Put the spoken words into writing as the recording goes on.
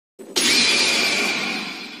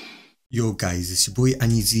Yo guys, it's your boy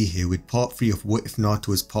Anizi here with part 3 of What If Naruto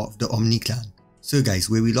was part of the Omni clan. So guys,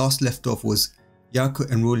 where we last left off was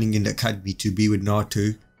Yariko enrolling in the academy to be with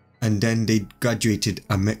Naruto, and then they graduated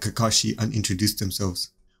and met Kakashi and introduced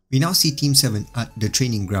themselves. We now see Team 7 at the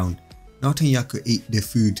training ground. Naruto and Yariko ate their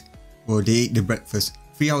food, or they ate their breakfast.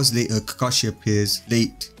 3 hours later, Kakashi appears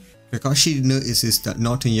late. Kakashi notices that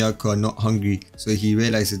Naruto and Yariko are not hungry, so he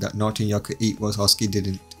realizes that Naruto and Yariko ate while Sasuke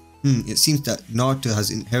didn't. It seems that Naruto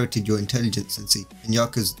has inherited your intelligence, sensei, and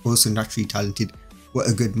Yariko is also naturally talented. What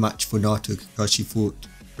a good match for Naruto, Kakashi thought.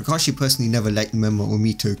 Kakashi personally never liked Mema or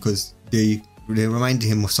Mito because they reminded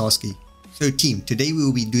him of Sasuke. So team, today we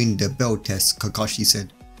will be doing the bell test, Kakashi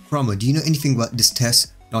said. Kurama, do you know anything about this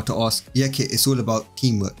test? Naruto asked. Yeah kid, it's all about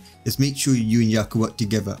teamwork. Just make sure you and Yariko work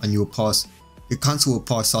together and you'll pass. The council will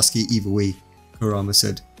pass Sasuke either way, Kurama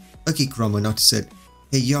said. Okay Kurama, Naruto said.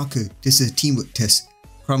 Hey Yariko, this is a teamwork test.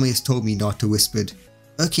 Kurama has told me, Naruto whispered.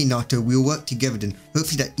 Okay Naruto, we'll work together then.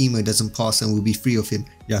 Hopefully that emo doesn't pass and we'll be free of him,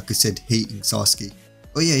 Yariko said, hating Sasuke.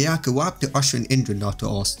 Oh yeah Yariko, what happened to Ashura and Indra?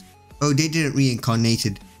 Naruto asked. Oh, they didn't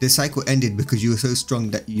reincarnated. The cycle ended because you were so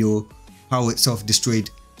strong that your power itself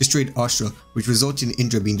destroyed Ashura, which resulted in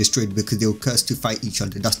Indra being destroyed because they were cursed to fight each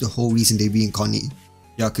other. That's the whole reason they reincarnated,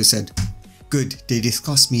 Yariko said. Good, they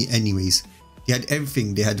discussed me anyways. They had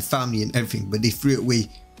everything, they had a family and everything, but they threw it away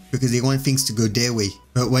because they wanted things to go their way.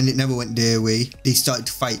 But when it never went their way, they started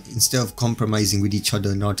to fight instead of compromising with each other,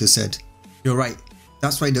 Naruto said. You're right,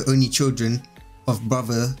 that's why the only children of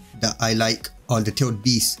brother that I like are the tailed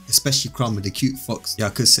beasts, especially Kurama, the cute fox,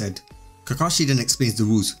 Yariko said. Kakashi then explains the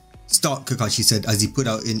rules. Start, Kakashi said as he put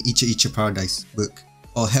out an Icha Paradise book.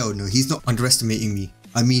 Oh hell no, he's not underestimating me.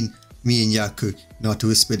 I mean, me and Yariko, Naruto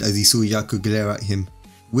whispered as he saw Yariko glare at him.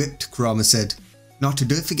 Whipped, Kurama said. Naruto,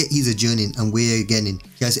 don't forget he's a Jonin and we're a Genin.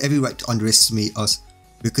 He has every right to underestimate us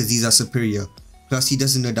because he's our superior. Plus he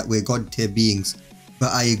doesn't know that we're god tier beings.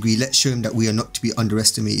 But I agree, let's show him that we are not to be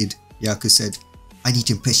underestimated, Yariko said. I need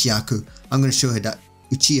to impress Yariko. I'm going to show her that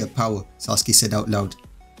Uchiha power, Sasuke said out loud.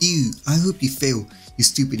 Ew, I hope you fail, you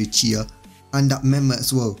stupid Uchiha. And that Mema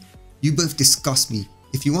as well. You both disgust me.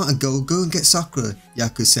 If you want to go and get Sakura,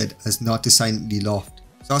 Yariko said as Naruto silently laughed.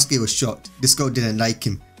 Sasuke was shocked. This girl didn't like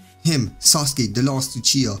him. Him, Sasuke, the last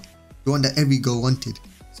Uchiha, the one that every girl wanted.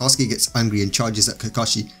 Sasuke gets angry and charges at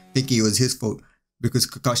Kakashi, thinking it was his fault because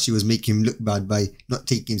Kakashi was making him look bad by not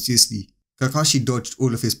taking him seriously. Kakashi dodged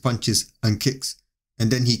all of his punches and kicks,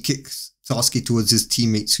 and then he kicks Sasuke towards his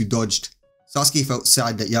teammates who dodged. Sasuke felt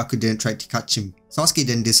sad that Yariko didn't try to catch him. Sasuke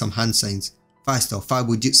then did some hand signs. Fireball,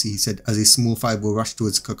 fireball jutsu, he said as a small fireball rushed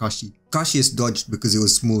towards Kakashi. Kakashi just dodged because it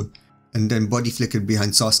was small, and then body flickered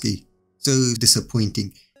behind Sasuke. So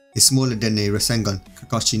disappointing. It's smaller than a Rasengan.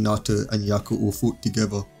 Kakashi, Naruto and Yariko all fought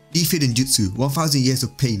together. Deep hidden jutsu, 1000 years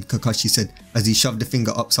of pain, Kakashi said as he shoved a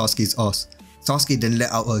finger up Sasuke's ass. Sasuke then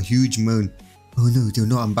let out a huge moan. Oh no, they'll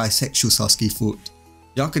know I'm bisexual, Sasuke thought.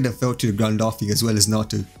 Yariko then fell to the ground laughing as well as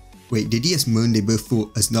Naruto. Wait, did he just moan? They both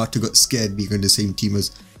thought as Naruto got scared being on the same team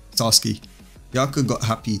as Sasuke. Yariko got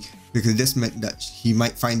happy because this meant that he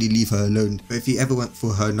might finally leave her alone, but if he ever went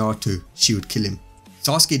for her Naruto, she would kill him.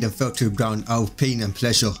 Sasuke then fell to the ground out of pain and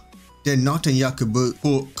pleasure. Then Naruto and Yariko both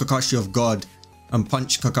caught Kakashi off guard and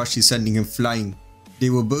punched Kakashi, sending him flying. They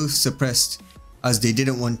were both suppressed as they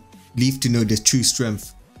didn't want Leaf to know their true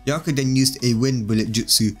strength. Yariko then used a wind bullet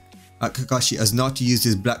jutsu at Kakashi as Naruto used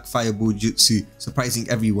his black fireball jutsu, surprising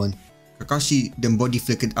everyone. Kakashi then body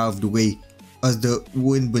flickered out of the way as the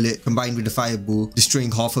wind bullet combined with the fireball,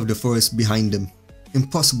 destroying half of the forest behind them.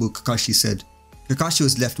 Impossible, Kakashi said. Kakashi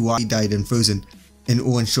was left wide-eyed and frozen in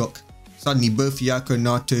awe and shock. Suddenly both Yariko and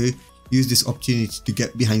Naruto used this opportunity to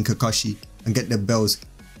get behind Kakashi and get their bells,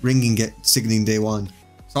 ringing it, signaling they won.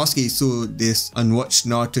 Sasuke saw this and watched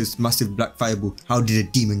Naruto's massive black fireball. How did a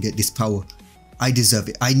demon get this power? I deserve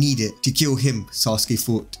it, I need it to kill him, Sasuke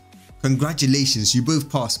thought. Congratulations, you both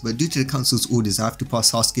passed, but due to the council's orders I have to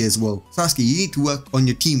pass Sasuke as well. Sasuke, you need to work on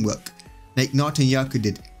your teamwork, like Naruto and Yariko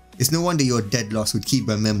did. It's no wonder your dead last would keep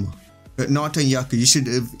by Mema. But Naruto and Yariko, you should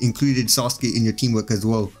have included Sasuke in your teamwork as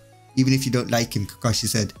well, even if you don't like him, Kakashi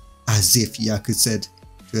said. As if, Yariko said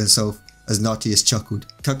to herself as Naruto just chuckled.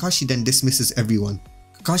 Kakashi then dismisses everyone.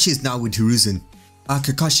 Kakashi is now with Hiruzen.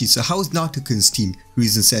 Kakashi, so how is Naruto-kun's team?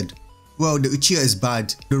 Hiruzen said. Well, the Uchiha is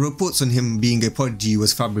bad. The reports on him being a prodigy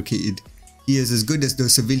was fabricated. He is as good as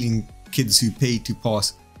those civilian kids who pay to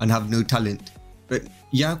pass and have no talent. But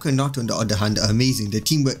Yariko and Naruto on the other hand are amazing. Their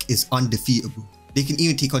teamwork is undefeatable. They can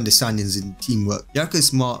even take on the Saiyans in teamwork. Yariko is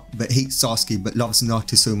smart but hates Sasuke but loves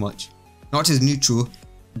Naruto so much. Naruto is neutral,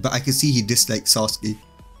 but I can see he dislikes Sasuke.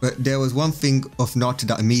 But there was one thing of Naruto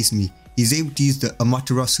that amazed me. He's able to use the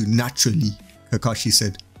Amaterasu naturally, Kakashi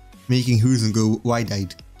said. making Hiruzen go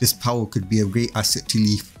wide-eyed. This power could be a great asset to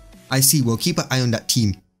Leaf. I see, well keep an eye on that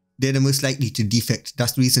team. They're the most likely to defect.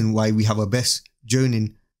 That's the reason why we have our best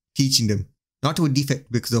Jonin teaching them. Naruto will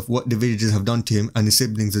defect because of what the villagers have done to him and his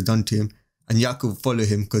siblings have done to him, and Yariko will follow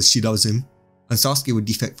him because she loves him. And Sasuke would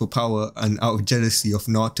defect for power and out of jealousy of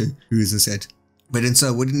Naruto, Hiruzen said. But then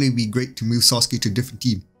sir, wouldn't it be great to move Sasuke to a different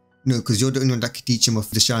team? No, because you're the only one that can teach him of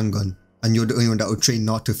the Sharingan, and you're the only one that will train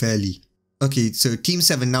Naruto fairly. Okay, so Team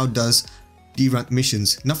 7 now does D-rank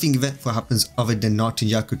missions. Nothing eventful happens other than Naruto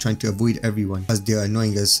and Yariko trying to avoid everyone as they are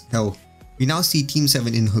annoying as hell. We now see Team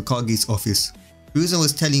 7 in Hokage's office. Hiruzen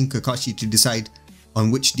was telling Kakashi to decide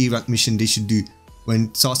on which D-rank mission they should do when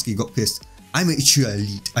Sasuke got pissed. I'm an Uchiha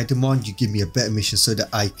elite. I demand you give me a better mission so that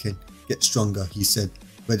I can get stronger, he said,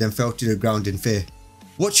 but then fell to the ground in fear.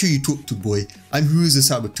 What should you talk to, boy? I'm Hiruzen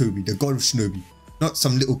Sarutobi, the god of shinobi, not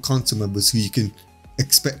some little council members who you can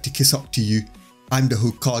expect to kiss up to you. I'm the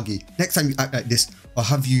Hokage. Next time you act like this, I'll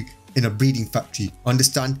have you in a breeding factory.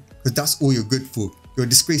 Understand? Because that's all you're good for. You're a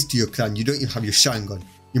disgrace to your clan. You don't even have your Sharingan.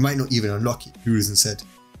 You might not even unlock it, Hiruzen said.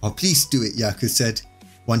 Oh, please do it, Yariko said,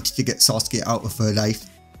 wanting to get Sasuke out of her life.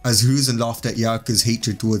 As Hiruzen laughed at Yariko's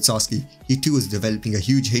hatred towards Sasuke, he too was developing a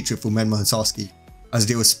huge hatred for Menma and Sasuke, as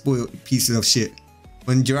they were spoiled pieces of shit.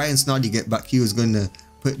 When Jiraiya and Snarly get back, he was gonna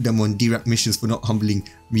put them on D-rank missions for not humbling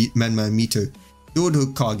Menma and Mito. Lord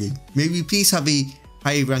Hokage, may we please have a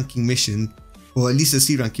high ranking mission, or at least a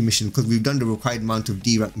C ranking mission, because we've done the required amount of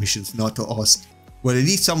D rank missions, Naruto asked. Well, at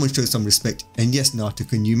least someone show some respect, and yes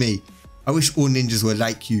Naruto-kun, you may. I wish all ninjas were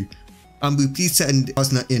like you. Ambu, please send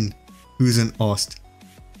Asuna in, Hiruzen asked.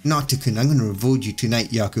 Naruto-kun, I'm gonna revolt you tonight,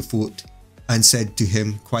 Yariko thought, and said to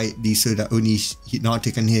him quietly so that only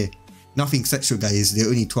Naruto can hear. Nothing sexual guys, they're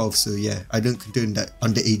only 12, so yeah, I don't condone that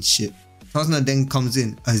underage shit. Tazuna then comes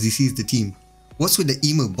in as he sees the team. What's with the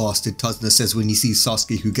emo bastard, Tazuna says when he sees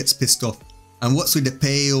Sasuke, who gets pissed off. And what's with the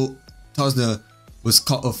pale? Tazuna was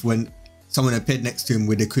cut off when someone appeared next to him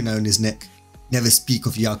with a kunai on his neck. Never speak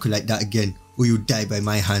of Yariko like that again, or you'll die by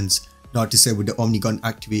my hands, Naruto said with the Omni gun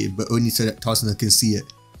activated, but only so that Tazuna can see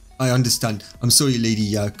it. I understand, I'm sorry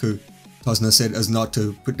Lady Yariko, Tazuna said as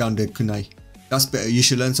Naruto put down the kunai. That's better, you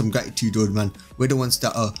should learn some gratitude, old man. We're the ones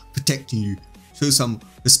that are protecting you. Show some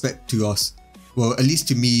respect to us. Well, at least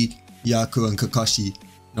to me, Yariko and Kakashi,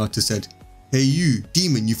 Naruto said. Hey you,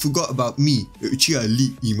 demon, you forgot about me, the Uchiha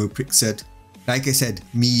elite, emo prick said. Like I said,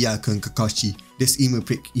 me, Yariko and Kakashi, this emo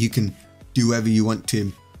prick, you can do whatever you want to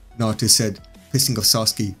him, Naruto said, pissing off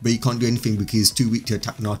Sasuke, but he can't do anything because he's too weak to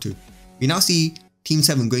attack Naruto. We now see Team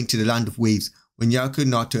 7 going to the land of waves when Yariko,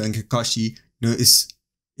 Naruto and Kakashi notice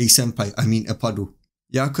a senpai, a puddle.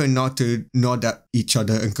 Yariko and Naruto nod at each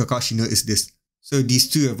other and Kakashi noticed this. So these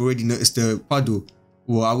two have already noticed the puddle.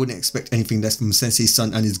 Well, I wouldn't expect anything less from Sensei's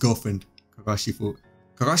son and his girlfriend, Kakashi thought.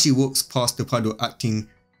 Kakashi walks past the puddle acting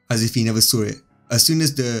as if he never saw it. As soon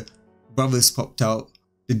as the brothers popped out,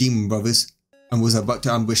 the demon brothers, and was about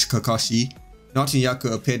to ambush Kakashi, Naruto and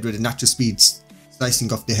Yariko appeared with a natural speed,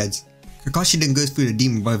 slicing off their heads. Kakashi then goes through the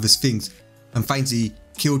demon brothers' things and finds a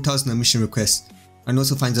kill Tazuna mission request, and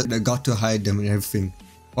also finds out that Gato hired them and everything.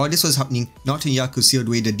 While this was happening, Naruto and Yariko sealed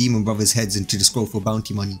away the demon brothers' heads into the scroll for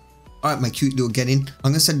bounty money. Alright my cute little get-in,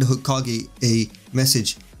 I'm gonna send the Hokage a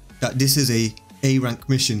message that this is a A-rank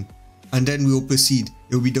mission, and then we will proceed.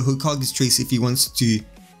 It will be the Hokage's choice if he wants to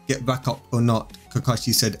get back up or not,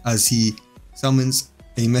 Kakashi said as he summons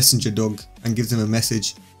a messenger dog and gives him a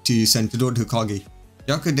message to send to Lord Hokage.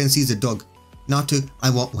 Yariko then sees a dog. Naruto, I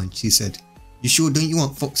want one, she said. You sure, don't you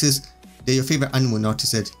want foxes? They're your favourite animal, Naruto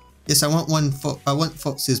said. Yes, I want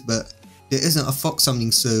foxes, but there isn't a fox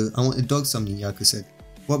summoning, so I want a dog summoning, Yariko said.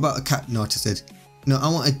 What about a cat, Naruto said. No, I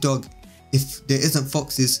want a dog. If there isn't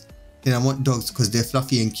foxes, then I want dogs because they're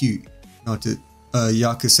fluffy and cute,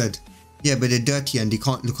 Yariko said. Yeah, but they're dirty and they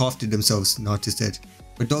can't look after themselves, Naruto said.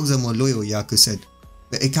 But dogs are more loyal, Yariko said.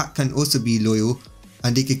 But a cat can also be loyal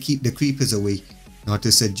and they can keep the creepers away,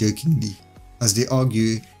 Naruto said jokingly, as they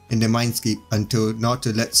argue in their mindscape until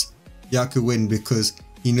Naruto lets Yariko win because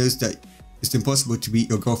he knows that it's impossible to beat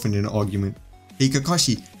your girlfriend in an argument. Hey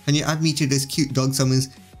Kakashi, can you add me to this cute dog summons?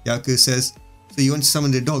 Yariko says. So you want to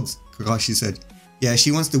summon the dogs? Kakashi said. Yeah,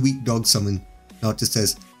 she wants the weak dog summon, Naruto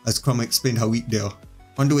says, as Kurama explained how weak they are.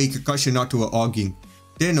 On the way, Kakashi and Naruto were arguing.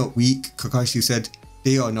 They're not weak, Kakashi said.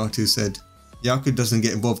 They are, Naruto said. Yariko doesn't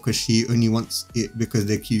get involved because she only wants it because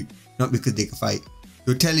they're cute, not because they can fight.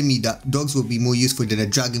 You're telling me that dogs will be more useful than a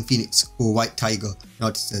dragon phoenix or white tiger,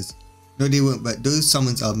 Naruto says. No they won't, but those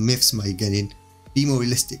summons are myths, my genin. Be more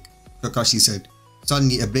realistic, Kakashi said.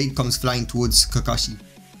 Suddenly a blade comes flying towards Kakashi.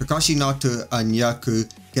 Kakashi, Naruto and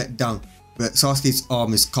Yariko get down, but Sasuke's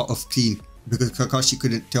arm is cut off clean because Kakashi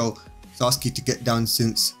couldn't tell Sasuke to get down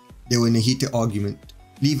since they were in a heated argument.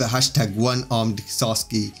 Leave a hashtag one-armed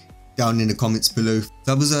Sasuke down in the comments below.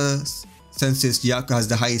 Zabuza senses Yariko has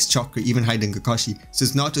the highest chakra, even higher than Kakashi.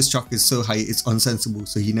 Since Naruto's chakra is so high, it's unsensible,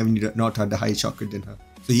 so he never knew that Naruto had the higher chakra than her.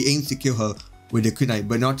 So he aims to kill her with the kunai,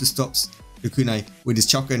 but Naruto stops the kunai with his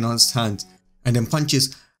chakra enhanced hands and then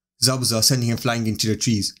punches Zabuza, sending him flying into the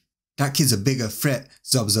trees. That kid's a bigger threat,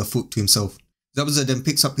 Zabuza thought to himself. Zabuza then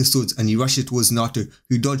picks up his swords and he rushes towards Naruto,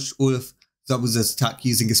 who dodged all of Zabuza's attack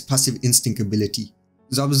using his passive instinct ability.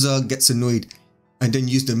 Zabuza gets annoyed and then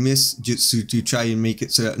used the mist jutsu to try and make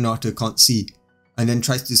it so that Naruto can't see, and then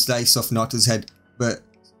tries to slice off Naruto's head, but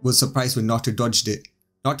was surprised when Naruto dodged it.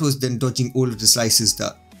 Naruto was then dodging all of the slices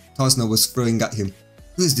that Tazuna was throwing at him.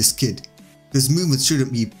 Who is this kid? His movements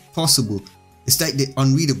shouldn't be possible. It's like they're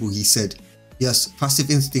unreadable, he said. Yes,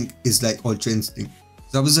 passive instinct is like ultra instinct.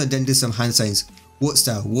 Zabuza then did some hand signs. Water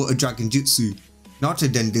style, water dragon jutsu.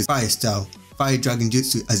 Naruto then did fire style, fire dragon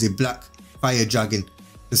jutsu as a black fire dragon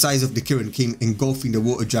the size of the Kirin came engulfing the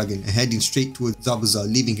water dragon and heading straight towards Zabuza,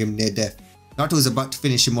 leaving him near death. Naruto was about to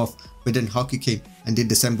finish him off, but then Haku came and did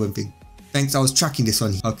the Senbon thing. Thanks, I was tracking this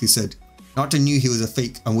one, Haku said. Naruto knew he was a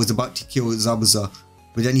fake and was about to kill Zabuza,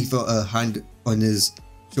 but then he felt a hand on his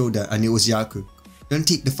shoulder and it was Yariko. Don't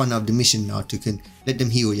take the fun out of the mission, Naruto-kun. Let them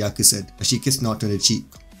heal, Yariko said, as she kissed Naruto on the cheek.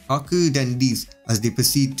 Haku then leaves as they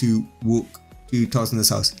proceed to walk to Tazuna's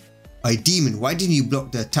house. Aye demon, why didn't you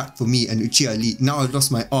block the attack for me and Uchiha Lee? Now I've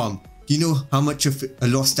lost my arm. Do you know how much of a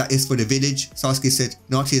loss that is for the village? Sasuke said.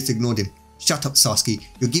 Naruto just ignored him. Shut up, Sasuke.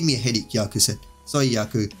 You'll give me a headache, Yariko said. Sorry,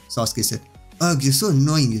 Yariko, Sasuke said. Ugh, you're so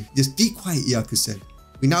annoying. Just be quiet, Yariko said.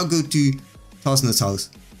 We now go to Tazuna's house.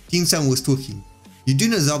 King San was talking. You do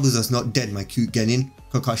know Zabuza's not dead, my cute genin,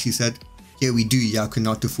 Kakashi said. Here we do, Yariko and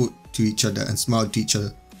Naruto thought to each other and smiled to each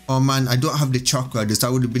other. Oh man, I don't have the chakra, I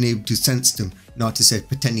would have been able to sense them, Naruto said,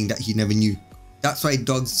 pretending that he never knew. That's why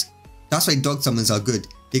dog summons are good.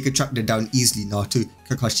 They could track them down easily, Naruto,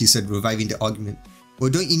 Kakashi said, reviving the argument. Well,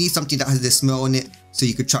 don't you need something that has the smell on it so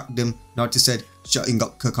you could track them, Naruto said, shutting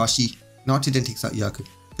up Kakashi. Naruto then takes out Yariko.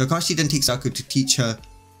 Kakashi then takes Yariko to teach her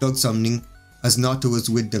dog summoning as Naruto was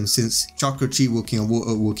with them since chakra tree walking and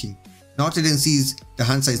water walking. Naruto then sees the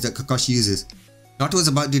hand signs that Kakashi uses. Naruto was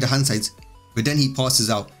about to do the hand signs, but then he passes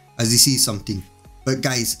out as he sees something. But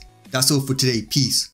guys, that's all for today. Peace.